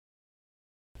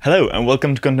Hello and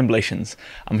welcome to Contemplations.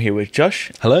 I'm here with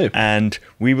Josh. Hello. And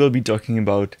we will be talking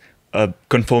about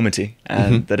conformity.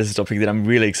 And that is a topic that I'm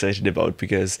really excited about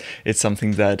because it's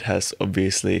something that has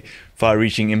obviously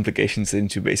far-reaching implications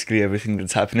into basically everything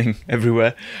that's happening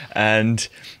everywhere. And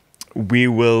we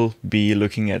will be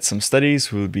looking at some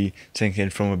studies. We'll be taking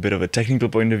it from a bit of a technical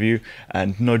point of view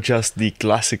and not just the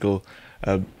classical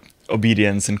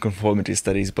obedience and conformity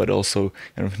studies, but also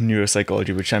kind of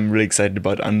neuropsychology, which I'm really excited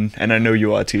about, and I know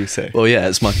you are too. So, well, yeah,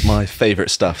 it's my favourite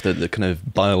stuff. The kind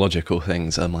of biological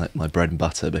things are my bread and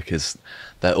butter because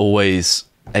they're always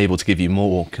able to give you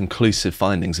more conclusive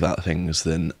findings about things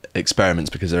than experiments,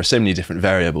 because there are so many different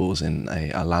variables in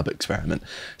a lab experiment.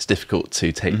 It's difficult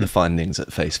to take the findings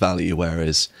at face value,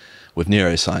 whereas with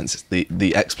neuroscience,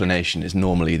 the explanation is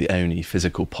normally the only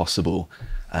physical possible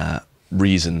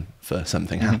reason for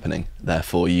something happening.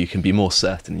 Therefore, you can be more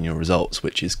certain in your results,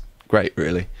 which is great,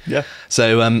 really. Yeah.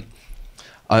 So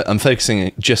I'm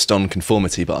focusing just on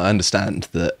conformity, but I understand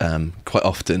that quite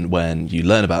often when you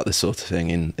learn about this sort of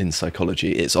thing in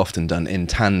psychology, it's often done in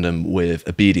tandem with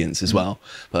obedience as well.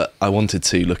 But I wanted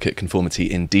to look at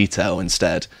conformity in detail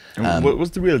instead.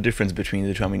 What's the real difference between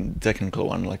the two? I mean, technical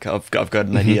one, like I've got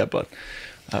an idea, but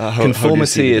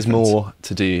conformity is more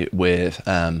to do with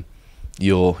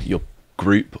your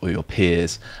group or your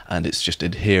peers, and it's just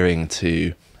adhering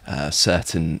to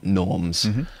certain norms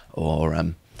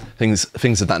or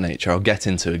things of that nature. I'll get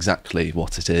into exactly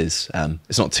what it is.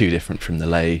 It's not too different from the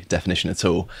lay definition at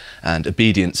all, and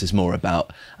obedience is more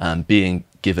about being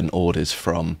given orders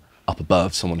from up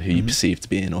above, someone who you perceive to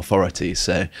be an authority.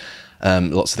 So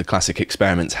lots of the classic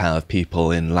experiments have people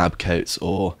in lab coats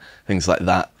or things like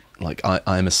that. Like,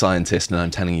 I'm a scientist and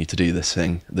I'm telling you to do this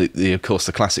thing. Of course,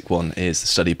 the classic one is the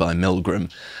study by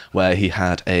Milgram, where he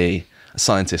had a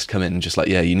scientist come in and just like,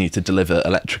 yeah, you need to deliver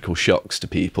electrical shocks to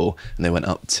people. And they went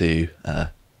up to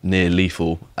near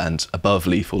lethal and above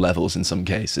lethal levels in some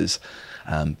cases,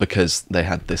 because they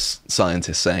had this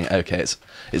scientist saying, okay,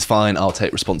 it's fine, I'll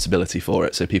take responsibility for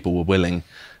it. So people were willing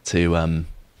to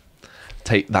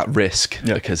take that risk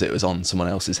because it was on someone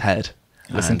else's head.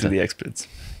 Listen to the experts.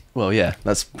 Well, yeah,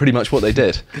 that's pretty much what they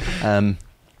did.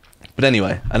 But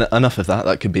anyway, enough of that.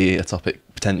 That could be a topic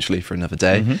potentially for another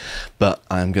day. But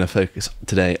I'm going to focus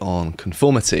today on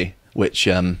conformity, which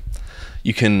the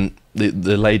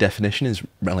lay definition is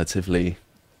relatively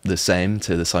the same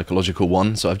to the psychological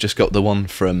one. So I've just got the one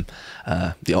from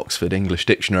the Oxford English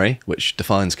Dictionary, which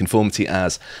defines conformity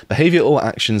as behaviour or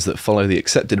actions that follow the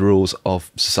accepted rules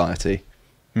of society.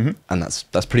 And that's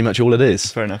pretty much all it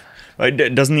is. Fair enough. Right?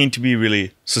 It doesn't need to be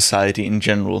really society in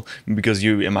general, because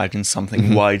you imagine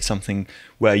something wide, something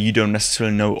where you don't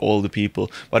necessarily know all the people,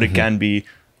 but it can be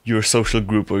your social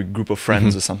group or a group of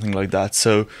friends or something like that.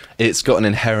 So it's got an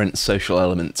inherent social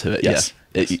element to it. Yes.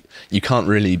 Yeah. You can't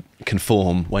really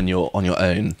conform when you're on your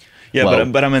own. Yeah, well,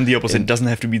 but I mean the opposite. It doesn't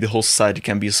have to be the whole society. It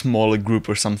can be a smaller group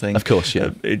or something. Of course, yeah.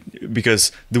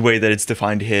 Because the way that it's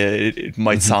defined here, it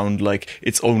might sound like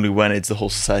it's only when it's the whole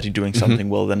society doing something.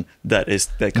 Well, then that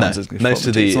counts as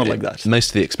conformity. It's not like that.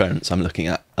 Most of the experiments I'm looking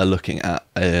at are looking at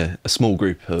a small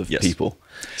group of people.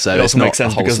 So it also it's makes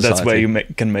not sense because society. that's where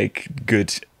you can make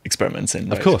good experiments in.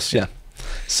 Right? Of course, yeah.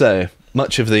 So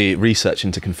much of the research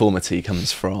into conformity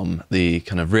comes from the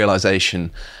kind of realization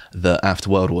that after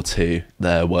World War II,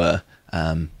 there were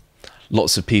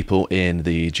lots of people in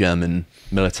the German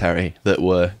military that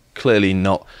were clearly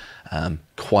not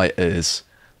quite as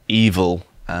evil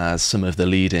as some of the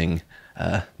leading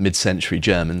mid-century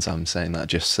Germans. I'm saying that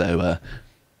just so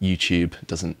YouTube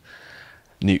doesn't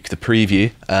nuke the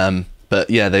preview. But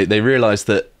yeah, they realized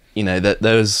that, you know, that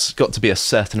there's got to be a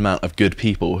certain amount of good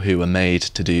people who are made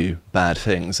to do bad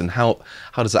things. And how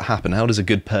does that happen? How does a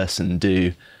good person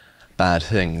do bad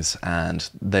things? And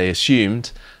they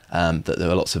assumed that there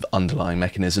were lots of underlying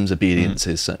mechanisms. Obedience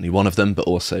is certainly one of them, but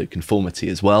also conformity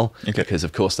as well. Okay. Because,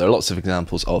 of course, there are lots of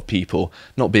examples of people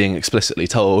not being explicitly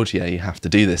told, yeah, you have to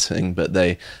do this thing, but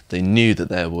they knew that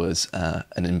there was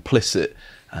an implicit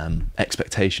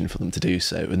expectation for them to do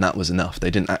so, and that was enough.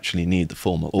 They didn't actually need the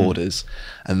formal orders,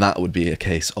 and that would be a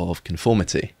case of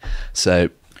conformity. So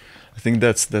I think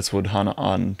that's what Hannah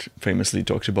Arendt famously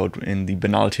talked about in The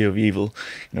Banality of Evil.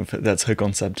 You know, that's her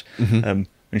concept. And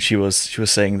she was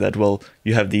saying that, well,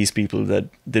 you have these people that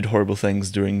did horrible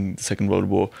things during the Second World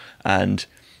War, and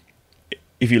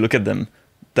if you look at them,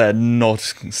 they're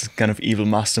not kind of evil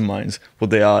masterminds. What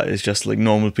they are is just like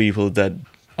normal people that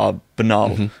are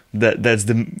banal. That's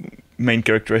the main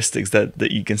characteristics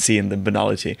that you can see in the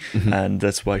banality, and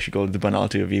that's why she called it the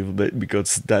banality of evil. But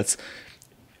because that's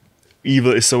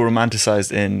evil is so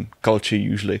romanticized in culture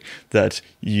usually that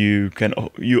you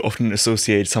often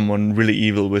associate someone really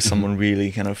evil with someone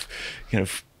really kind of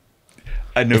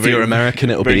I don't know, if you're American,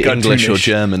 it'll be English or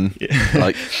German. Yeah.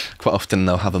 Like quite often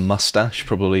they'll have a mustache,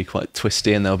 probably quite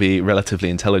twisty, and they'll be relatively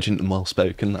intelligent and well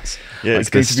spoken. That's yeah,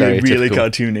 like it's going to be really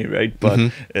cartoony, right?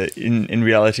 But in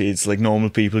reality, it's like normal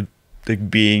people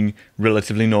like being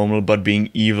relatively normal, but being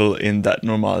evil in that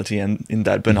normality and in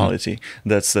that banality.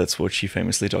 That's what she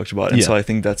famously talked about, and so I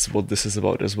think that's what this is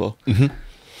about as well.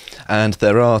 And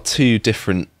there are two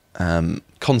different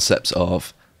concepts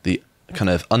of the kind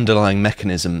of underlying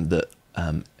mechanism that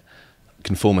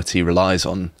conformity relies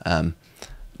on,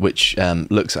 which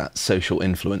looks at social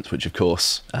influence, which of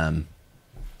course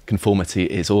conformity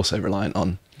is also reliant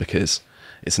on because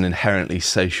it's an inherently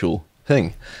social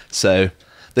thing. So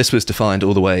this was defined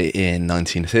all the way in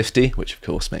 1950, which of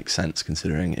course makes sense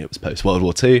considering it was post World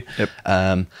War II.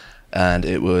 And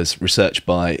it was researched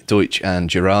by Deutsch and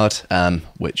Girard,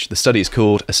 which the study is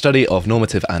called A Study of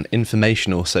Normative and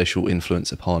Informational Social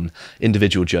Influence Upon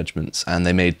Individual Judgments. And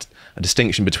they made a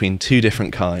distinction between two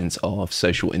different kinds of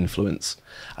social influence,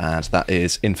 and that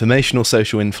is informational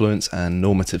social influence and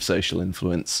normative social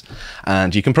influence.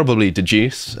 And you can probably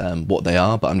deduce what they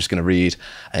are, but I'm just going to read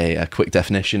a quick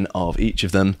definition of each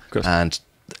of them. And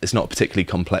it's not a particularly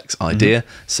complex idea.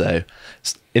 So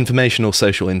informational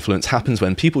social influence happens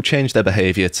when people change their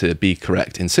behaviour to be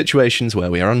correct. In situations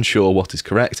where we are unsure what is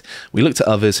correct, we look to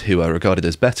others who are regarded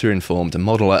as better informed and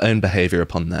model our own behaviour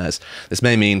upon theirs. This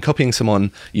may mean copying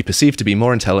someone you perceive to be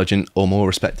more intelligent or more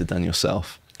respected than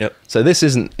yourself. So this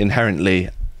isn't inherently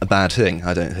a bad thing,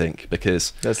 I don't think,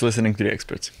 because that's listening to the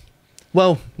experts.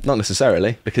 Well, not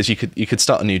necessarily, because you could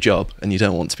start a new job and you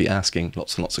don't want to be asking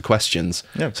lots and lots of questions.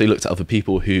 So you look to other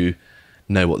people who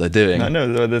know what they're doing. I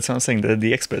know, that's what I'm saying,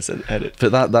 the experts at it.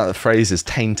 But that phrase is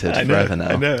tainted forever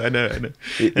now. I know.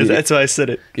 That's why I said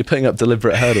it. You're putting up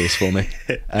deliberate hurdles for me.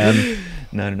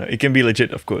 No. It can be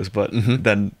legit, of course, but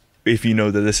then if you know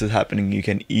that this is happening, you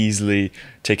can easily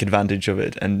take advantage of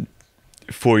it and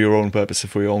for your own purpose,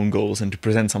 for your own goals, and to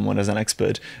present someone as an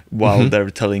expert while they're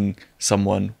telling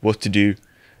someone what to do,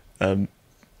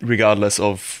 regardless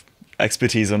of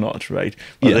expertise or not, right?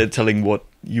 But they're telling what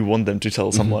you want them to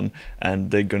tell someone,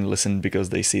 and they're going to listen because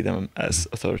they see them as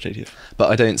authoritative.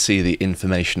 But I don't see the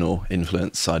informational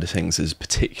influence side of things as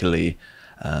particularly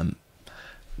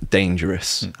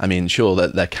dangerous. I mean, sure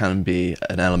that there can be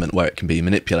an element where it can be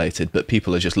manipulated, but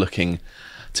people are just looking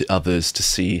to others to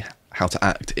see how to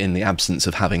act in the absence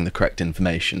of having the correct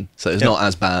information. So it's not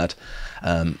as bad.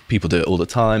 People do it all the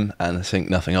time and think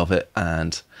nothing of it.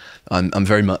 And I'm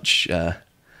very much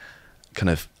kind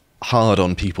of hard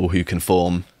on people who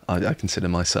conform. I consider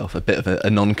myself a bit of a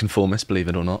non-conformist, believe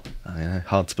it or not.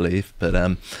 Hard to believe,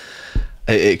 but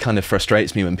it kind of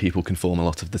frustrates me when people conform a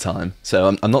lot of the time.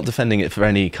 So I'm not defending it for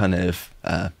any kind of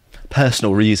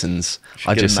personal reasons.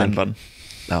 I just think,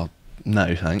 oh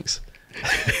no, thanks.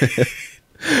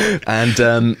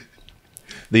 And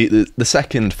the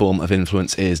second form of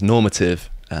influence is normative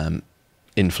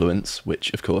influence,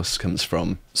 which of course comes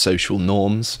from social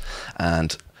norms.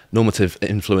 And normative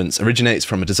influence originates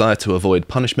from a desire to avoid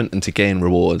punishment and to gain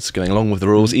rewards, going along with the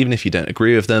rules even if you don't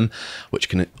agree with them, which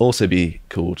can also be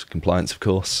called compliance, of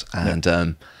course,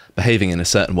 and behaving in a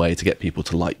certain way to get people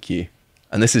to like you.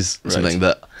 And this is something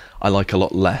that I like a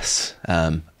lot less,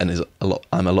 and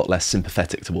I'm a lot less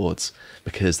sympathetic towards,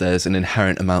 because there's an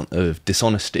inherent amount of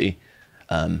dishonesty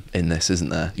in this, isn't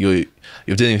there? You're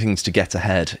doing things to get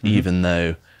ahead, even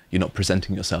though you're not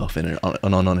presenting yourself in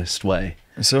an honest way.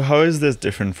 So how is this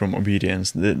different from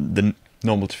obedience, the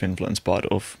normative influence part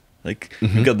of, like,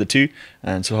 we got the two,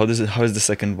 and so how is the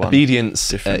second one? Obedience,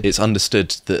 different? It's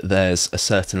understood that there's a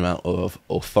certain amount of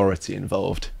authority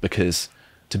involved, because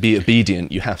to be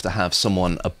obedient, you have to have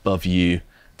someone above you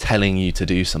telling you to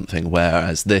do something,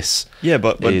 whereas this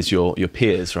is your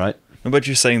peers, right? But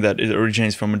you're saying that it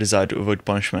originates from a desire to avoid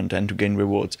punishment and to gain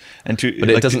rewards, and but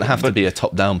it doesn't have to be a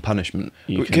top-down punishment.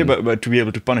 But to be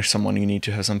able to punish someone, you need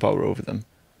to have some power over them.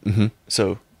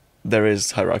 So there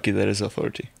is hierarchy, there is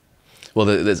authority. Well,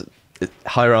 there's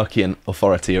hierarchy and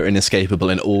authority are inescapable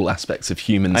in all aspects of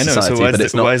human society.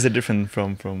 So why is it different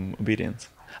from obedience?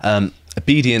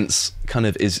 Obedience kind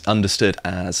of is understood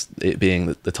as it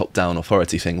being the top-down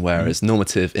authority thing, whereas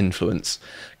normative influence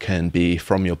can be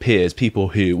from your peers, people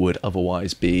who would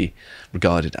otherwise be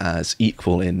regarded as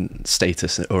equal in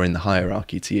status or in the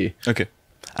hierarchy to you. Okay.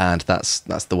 And that's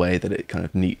the way that it kind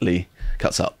of neatly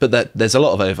cuts up. But there's a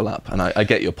lot of overlap, and I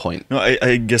get your point. No,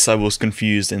 I guess I was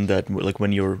confused in that, like,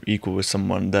 when you're equal with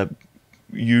someone, that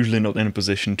usually not in a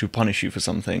position to punish you for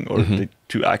something or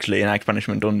to actually enact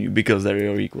punishment on you because they're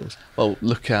your equals. Well,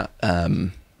 look at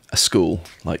a school,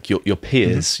 like your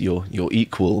peers, your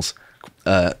equals,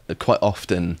 are quite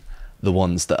often the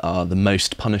ones that are the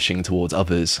most punishing towards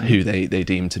others who they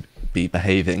deem to be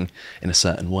behaving in a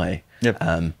certain way. Yep.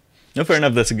 No, fair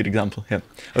enough. That's a good example. Yeah,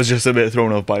 I was just a bit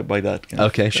thrown off by that.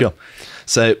 Okay, sure.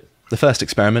 So the first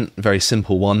experiment, a very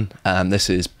simple one. This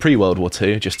is pre-World War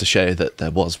II, just to show that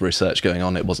there was research going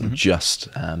on. It wasn't just,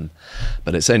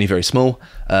 but it's only very small.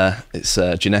 It's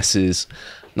Jeunesse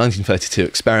 1932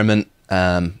 experiment,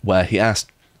 where he asked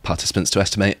participants to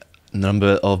estimate the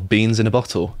number of beans in a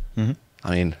bottle. I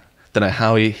mean, don't know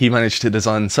how he managed to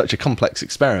design such a complex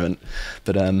experiment,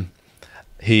 but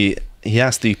he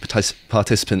asked the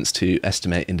participants to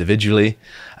estimate individually,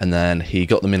 and then he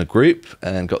got them in a group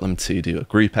and got them to do a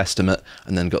group estimate,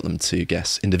 and then got them to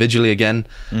guess individually again.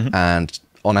 And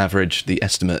on average, the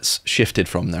estimates shifted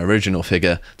from their original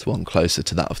figure to one closer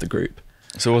to that of the group.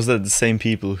 So was that the same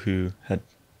people who had...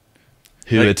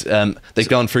 They'd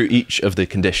gone through each of the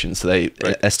conditions. So they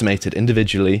estimated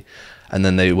individually, and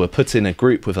then they were put in a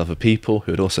group with other people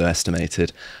who had also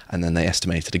estimated, and then they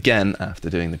estimated again after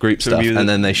doing the group stuff, and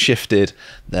then they shifted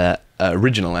their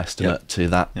original estimate to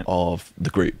that of the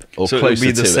group, or so closer to it. So it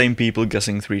would be the same people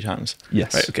guessing 3 times?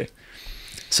 Yes. Right, okay.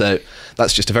 So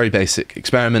that's just a very basic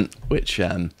experiment, which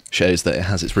shows that it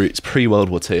has its roots pre-World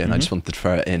War II, and I just wanted to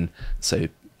throw it in so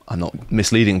I'm not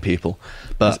misleading people,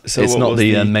 but so it's not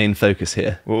the main focus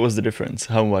here. What was the difference?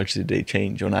 How much did they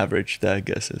change on average, their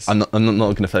guesses? I'm not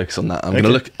going to focus on that. I'm going to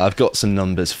look. I've got some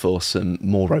numbers for some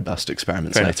more robust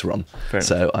experiments later on.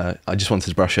 So I just wanted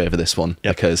to brush over this one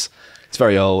because it's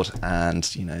very old, and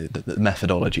the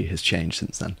methodology has changed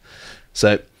since then.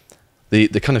 So the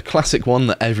kind of classic one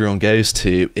that everyone goes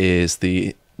to is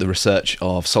the research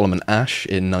of Solomon Asch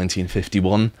in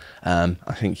 1951. I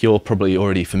think you're probably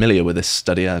already familiar with this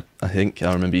study. I think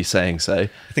I remember you saying so.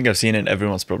 I think I've seen it.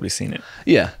 Everyone's probably seen it.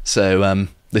 Yeah. So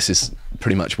this is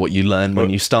pretty much what you learn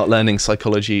when you start learning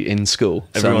psychology in school.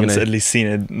 Everyone's at least seen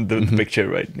it, the picture,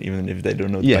 right? Even if they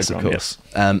don't know the background. Yes,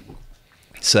 of course.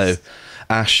 So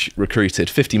Asch recruited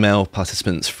 50 male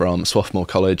participants from Swarthmore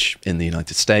College in the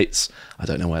United States. I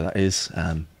don't know where that is,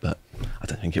 but I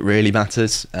don't think it really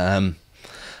matters.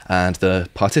 And the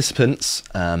participants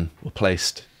were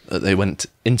placed, they went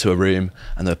into a room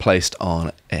and they were placed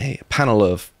on a panel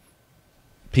of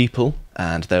people,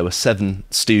 and there were 7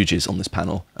 stooges on this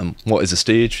panel. And what is a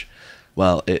stooge?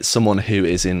 Well, it's someone who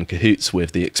is in cahoots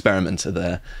with the experimenter.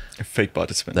 They're a fake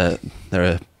participant. They're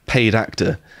a paid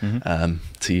actor,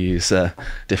 to use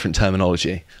different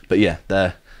terminology. But yeah,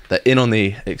 they're in on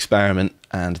the experiment,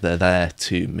 and they're there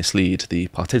to mislead the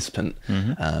participant.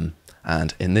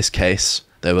 And in this case,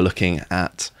 they were looking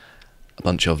at a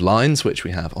bunch of lines, which we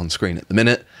have on screen at the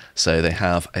minute. So they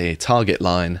have a target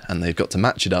line, and they've got to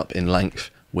match it up in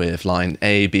length with line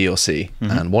A, B, or C.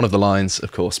 And one of the lines,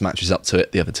 of course, matches up to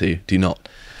it. The other 2 do not.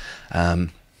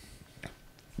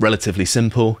 Relatively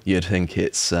simple. You'd think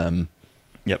it's something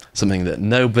that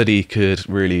nobody could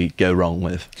really go wrong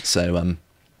with. So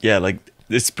yeah, like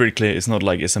it's pretty clear. It's not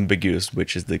like it's ambiguous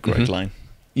which is the correct line.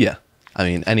 Yeah. I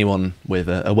mean, anyone with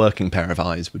a working pair of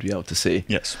eyes would be able to see.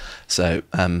 Yes. So,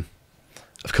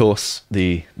 of course,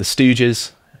 the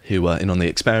stooges who were in on the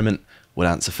experiment would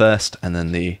answer first, and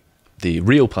then the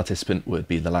real participant would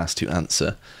be the last to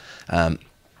answer.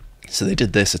 So they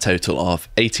did this a total of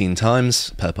 18 times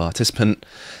per participant,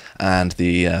 and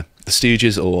the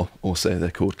stooges, or also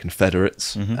they're called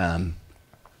Confederates,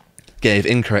 gave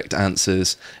incorrect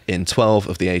answers in 12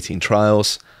 of the 18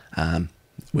 trials,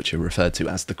 which are referred to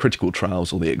as the critical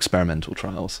trials or the experimental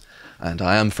trials. And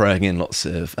I am throwing in lots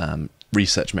of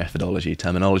research methodology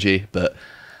terminology, but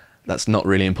that's not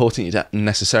really important. You don't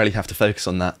necessarily have to focus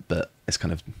on that, but it's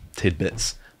kind of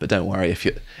tidbits. But don't worry if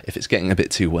it's getting a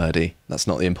bit too wordy. That's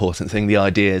not the important thing. The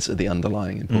ideas are the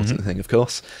underlying important thing, of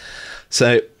course.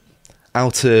 So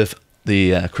out of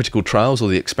the critical trials or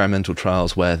the experimental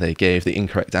trials where they gave the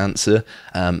incorrect answer,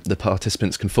 the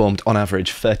participants conformed on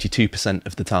average 32%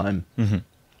 of the time.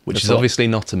 Which is obviously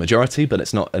not a majority, but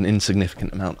it's not an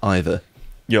insignificant amount either.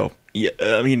 I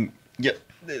mean,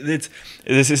 this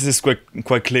is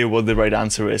quite clear what the right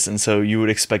answer is, and so you would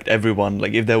expect everyone,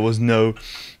 like if there was no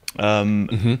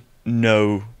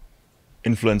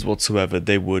influence whatsoever,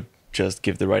 they would just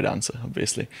give the right answer,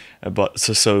 obviously. But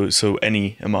so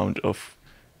any amount of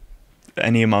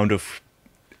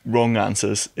wrong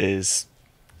answers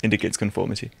indicates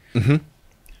conformity.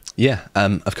 Yeah,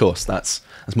 of course, that's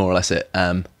more or less it.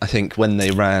 I think when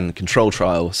they ran control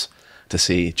trials to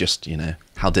see just,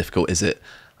 how difficult is it,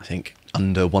 I think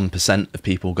under 1% of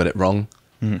people got it wrong,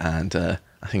 and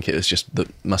I think it was just that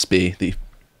must be the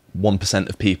 1%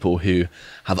 of people who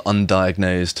have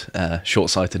undiagnosed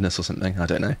short-sightedness or something. I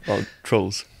don't know. Well,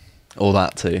 trolls. All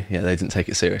that too. Yeah, they didn't take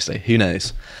it seriously. Who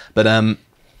knows? But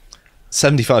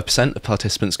 75% of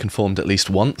participants conformed at least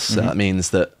once. So that means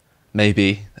that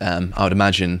maybe I would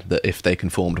imagine that if they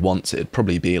conformed once, it'd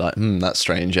probably be like, that's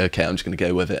strange. Okay, I'm just going to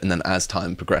go with it. And then as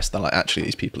time progressed, they're like, actually,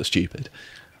 these people are stupid.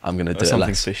 I'm going to do it something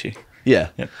less. fishy. Yeah.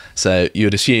 Yep. So you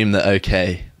would assume that,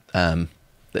 okay,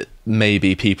 that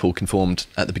maybe people conformed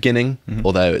at the beginning,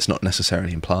 although it's not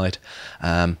necessarily implied.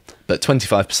 But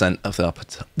 25% of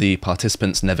the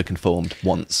participants never conformed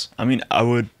once. I mean,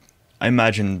 I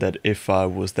imagine that if I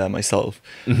was there myself,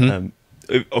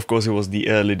 of course, it was the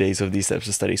early days of these types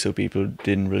of studies, so people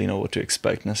didn't really know what to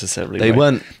expect necessarily. They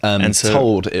weren't so,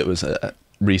 told it was a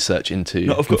research into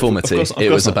conformity. Of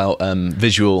it was not. about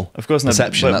visual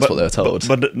perception. That's what they were told.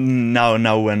 But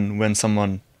now when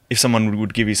someone... If someone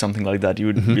would give you something like that, you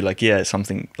would be like, yeah,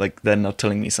 something like they're not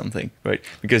telling me something, right?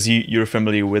 Because you're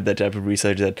familiar with that type of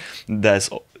research, that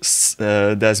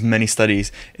there's many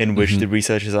studies in which the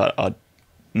researchers are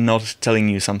not telling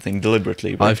you something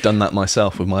deliberately. Right? I've done that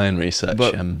myself with my own research.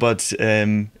 But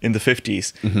in the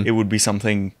 50s, it would be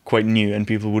something quite new and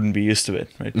people wouldn't be used to it,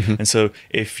 right? And so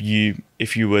if you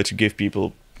were to give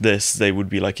people this, they would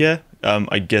be like, yeah,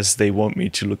 I guess they want me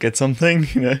to look at something,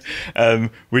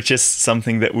 which is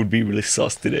something that would be really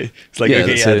sus today. It's like,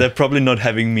 they're probably not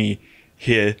having me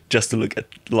here just to look at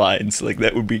lines. Like,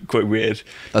 that would be quite weird.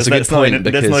 That's a good point.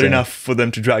 That's not enough for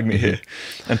them to drag me here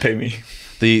and pay me.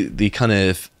 The kind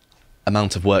of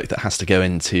amount of work that has to go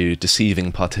into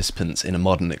deceiving participants in a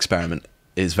modern experiment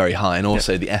is very high, and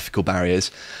also the ethical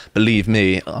barriers, believe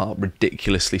me, are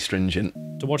ridiculously stringent.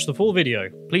 To watch the full video,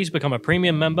 please become a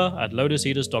premium member at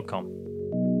lotuseaters.com.